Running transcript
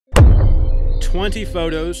20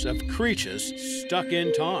 photos of creatures stuck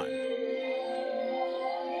in time.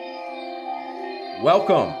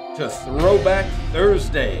 Welcome to Throwback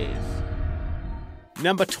Thursdays.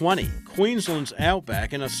 Number 20. Queensland's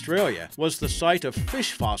outback in Australia was the site of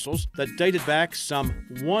fish fossils that dated back some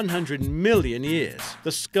 100 million years.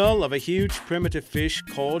 The skull of a huge primitive fish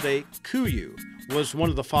called a guu-juh was one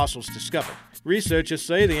of the fossils discovered. Researchers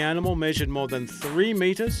say the animal measured more than 3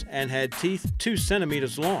 meters and had teeth 2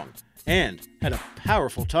 centimeters long and had a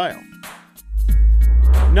powerful tail.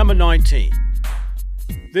 Number 19.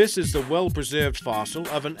 This is the well-preserved fossil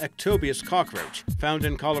of an ectobius cockroach, found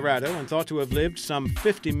in Colorado and thought to have lived some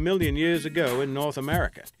 50 million years ago in North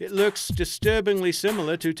America. It looks disturbingly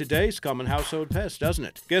similar to today's common household pest, doesn't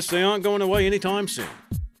it? Guess they aren't going away anytime soon.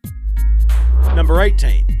 Number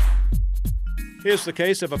 18. Here's the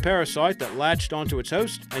case of a parasite that latched onto its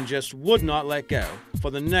host and just would not let go for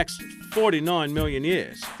the next 49 million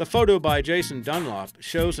years. The photo by Jason Dunlop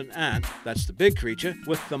shows an ant, that's the big creature,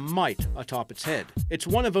 with the mite atop its head. It's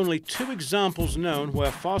one of only 2 examples known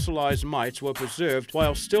where fossilized mites were preserved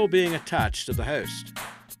while still being attached to the host.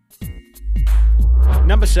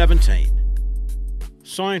 Number 17.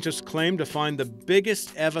 Scientists claim to find the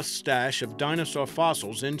biggest ever stash of dinosaur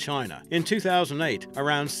fossils in China. In 2008,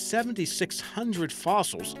 around 7,600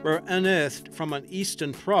 fossils were unearthed from an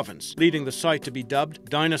eastern province, leading the site to be dubbed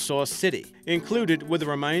Dinosaur City. Included were the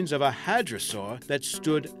remains of a hadrosaur that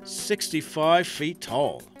stood 65 feet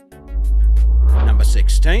tall. Number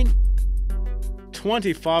 16.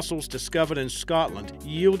 20 fossils discovered in Scotland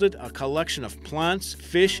yielded a collection of plants,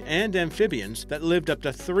 fish, and amphibians that lived up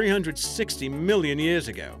to 360 million years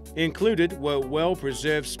ago. Included were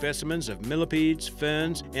well-preserved specimens of millipedes,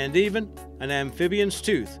 ferns, and even an amphibian's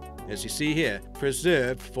tooth, as you see here,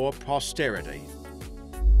 preserved for posterity.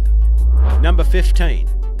 Number 15.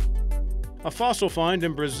 A fossil find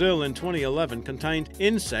in Brazil in 2011 contained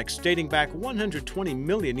insects dating back 120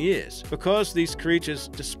 million years. Because these creatures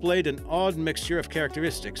displayed an odd mixture of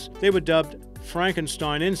characteristics, they were dubbed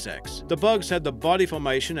Frankenstein insects. The bugs had the body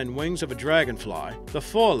formation and wings of a dragonfly, the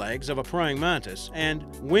forelegs of a praying mantis, and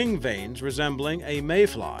wing veins resembling a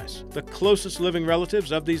mayfly's. The closest living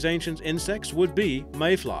relatives of these ancient insects would be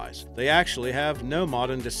mayflies. They actually have no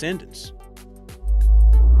modern descendants.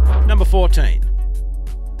 Number 14.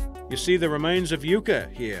 You see the remains of Yucca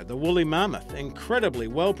here, the woolly mammoth, incredibly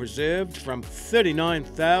well preserved from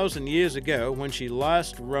 39,000 years ago when she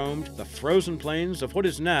last roamed the frozen plains of what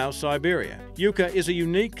is now Siberia. Yucca is a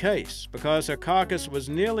unique case because her carcass was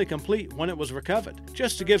nearly complete when it was recovered.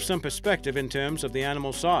 Just to give some perspective in terms of the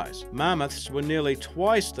animal's size, mammoths were nearly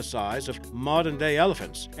twice the size of modern-day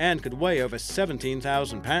elephants and could weigh over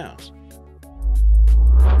 17,000 pounds.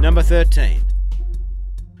 Number 13.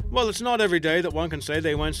 Well, it's not every day that one can say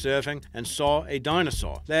they went surfing and saw a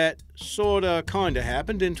dinosaur. That sorta kinda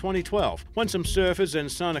happened in 2012, when some surfers in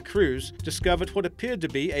Santa Cruz discovered what appeared to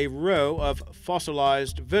be a row of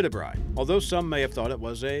fossilized vertebrae, although some may have thought it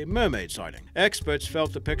was a mermaid sighting. Experts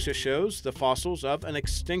felt the picture shows the fossils of an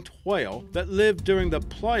extinct whale that lived during the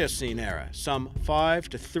Pliocene era, some 5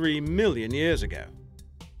 to 3 million years ago.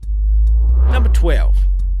 Number 12.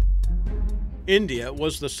 India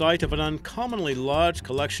was the site of an uncommonly large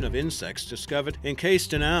collection of insects discovered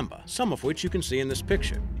encased in amber, some of which you can see in this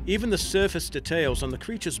picture. Even the surface details on the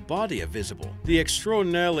creature's body are visible. The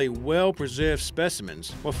extraordinarily well-preserved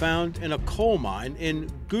specimens were found in a coal mine in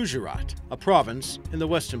Gujarat, a province in the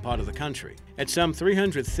western part of the country. At some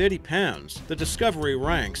 330 pounds, the discovery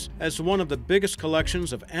ranks as one of the biggest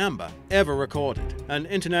collections of amber ever recorded. An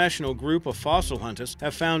international group of fossil hunters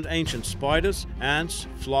have found ancient spiders, ants,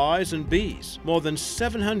 flies, and bees. More than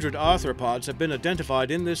 700 arthropods have been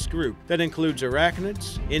identified in this group that includes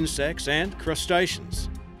arachnids, insects, and crustaceans.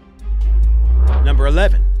 Number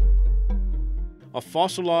 11. A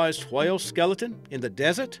fossilized whale skeleton in the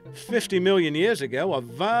desert? 50 million years ago, a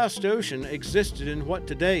vast ocean existed in what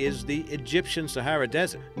today is the Egyptian Sahara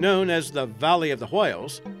Desert. Known as the Valley of the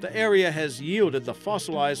Whales, the area has yielded the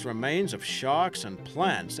fossilized remains of sharks and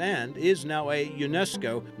plants and is now a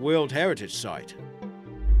UNESCO World Heritage Site.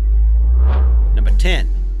 Number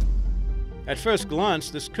 10. At first glance,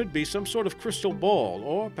 this could be some sort of crystal ball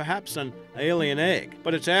or perhaps an alien egg,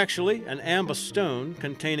 but it's actually an amber stone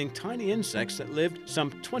containing tiny insects that lived some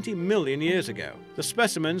 20 million years ago. The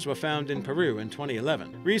specimens were found in Peru in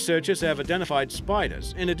 2011. Researchers have identified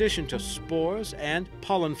spiders in addition to spores and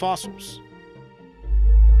pollen fossils.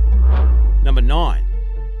 Number 9.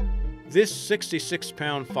 This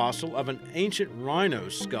 66-pound fossil of an ancient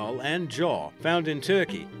rhino's skull and jaw found in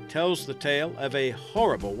Turkey tells the tale of a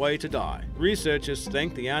horrible way to die. Researchers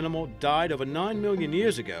think the animal died over 9 million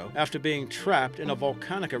years ago after being trapped in a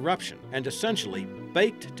volcanic eruption and essentially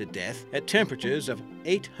baked to death at temperatures of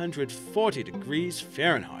 840 degrees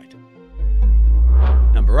Fahrenheit.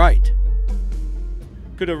 Number 8.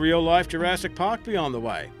 Could a real-life Jurassic Park be on the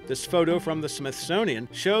way? This photo from the Smithsonian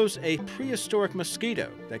shows a prehistoric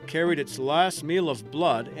mosquito that carried its last meal of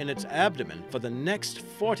blood in its abdomen for the next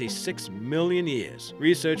 46 million years.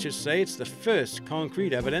 Researchers say it's the first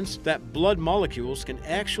concrete evidence that blood molecules can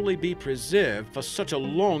actually be preserved for such a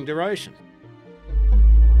long duration.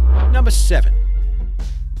 Number 7.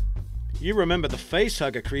 You remember the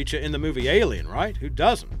facehugger creature in the movie Alien, right? Who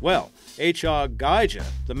doesn't? Well, H.R. Geiger,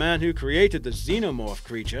 the man who created the xenomorph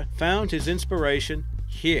creature, found his inspiration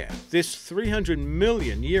here. This 300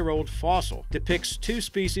 million year old fossil depicts two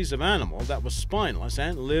species of animal that was spineless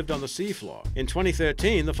and lived on the seafloor. In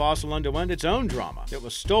 2013, the fossil underwent its own drama. It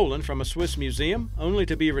was stolen from a Swiss museum, only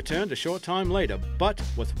to be returned a short time later, but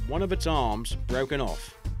with one of its arms broken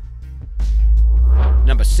off.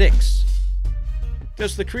 Number 6.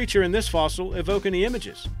 Does the creature in this fossil evoke any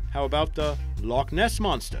images? How about the Loch Ness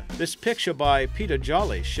Monster? This picture by Peter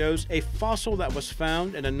Jolly shows a fossil that was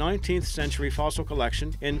found in a 19th century fossil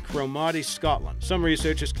collection in Cromarty, Scotland. Some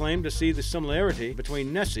researchers claim to see the similarity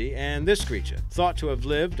between Nessie and this creature, thought to have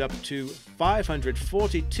lived up to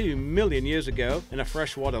 542 million years ago in a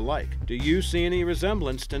freshwater lake. Do you see any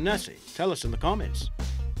resemblance to Nessie? Tell us in the comments.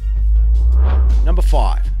 Number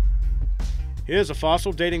 5. Here's a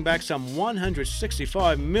fossil dating back some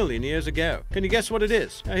 165 million years ago. Can you guess what it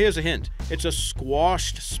is? Now, here's a hint. It's a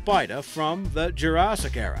squashed spider from the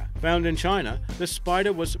Jurassic era. Found in China, this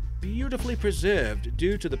spider was beautifully preserved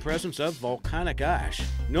due to the presence of volcanic ash.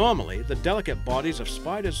 Normally, the delicate bodies of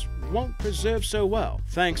spiders won't preserve so well,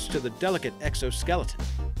 thanks to the delicate exoskeleton.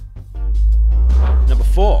 Number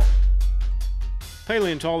 4.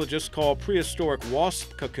 Paleontologists call prehistoric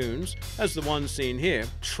wasp cocoons, as the ones seen here,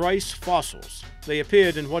 trace fossils. They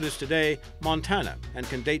appeared in what is today Montana and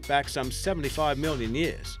can date back some 75 million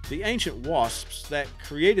years. The ancient wasps that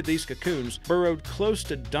created these cocoons burrowed close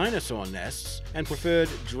to dinosaur nests and preferred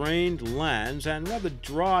drained lands and rather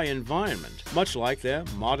dry environment, much like their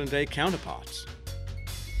modern-day counterparts.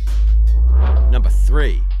 Number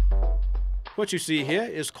 3. What you see here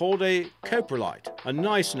is called a coprolite, a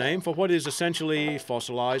nice name for what is essentially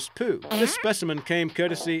fossilized poo. This specimen came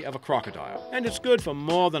courtesy of a crocodile, and it's good for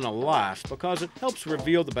more than a laugh because it helps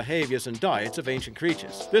reveal the behaviors and diets of ancient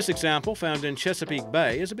creatures. This example, found in Chesapeake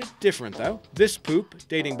Bay, is a bit different though. This poop,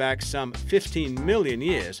 dating back some 15 million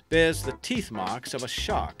years, bears the teeth marks of a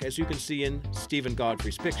shark, as you can see in Stephen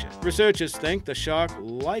Godfrey's picture. Researchers think the shark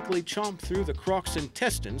likely chomped through the croc's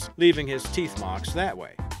intestines, leaving his teeth marks that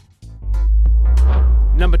way.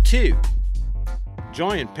 Number 2.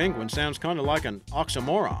 Giant penguin sounds kind of like an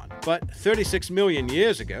oxymoron, but 36 million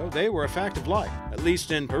years ago they were a fact of life, at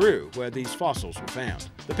least in Peru, where these fossils were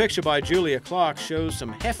found. The picture by Julia Clark shows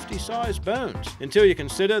some hefty-sized bones, until you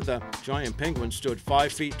consider the giant penguin stood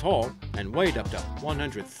 5 feet tall and weighed up to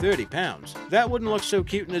 130 pounds. That wouldn't look so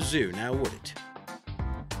cute in a zoo, now would it?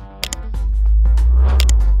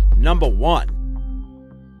 Number 1.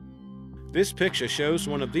 This picture shows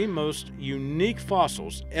one of the most unique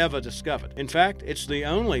fossils ever discovered. In fact, it's the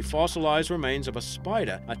only fossilized remains of a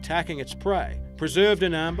spider attacking its prey, preserved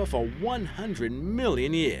in amber for 100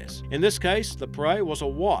 million years. In this case, the prey was a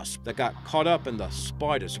wasp that got caught up in the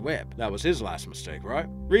spider's web. That was his last mistake, right?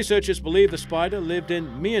 Researchers believe the spider lived in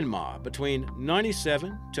Myanmar between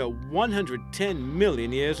 97 to 110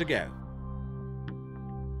 million years ago.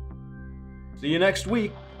 See you next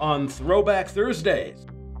week on Throwback Thursdays.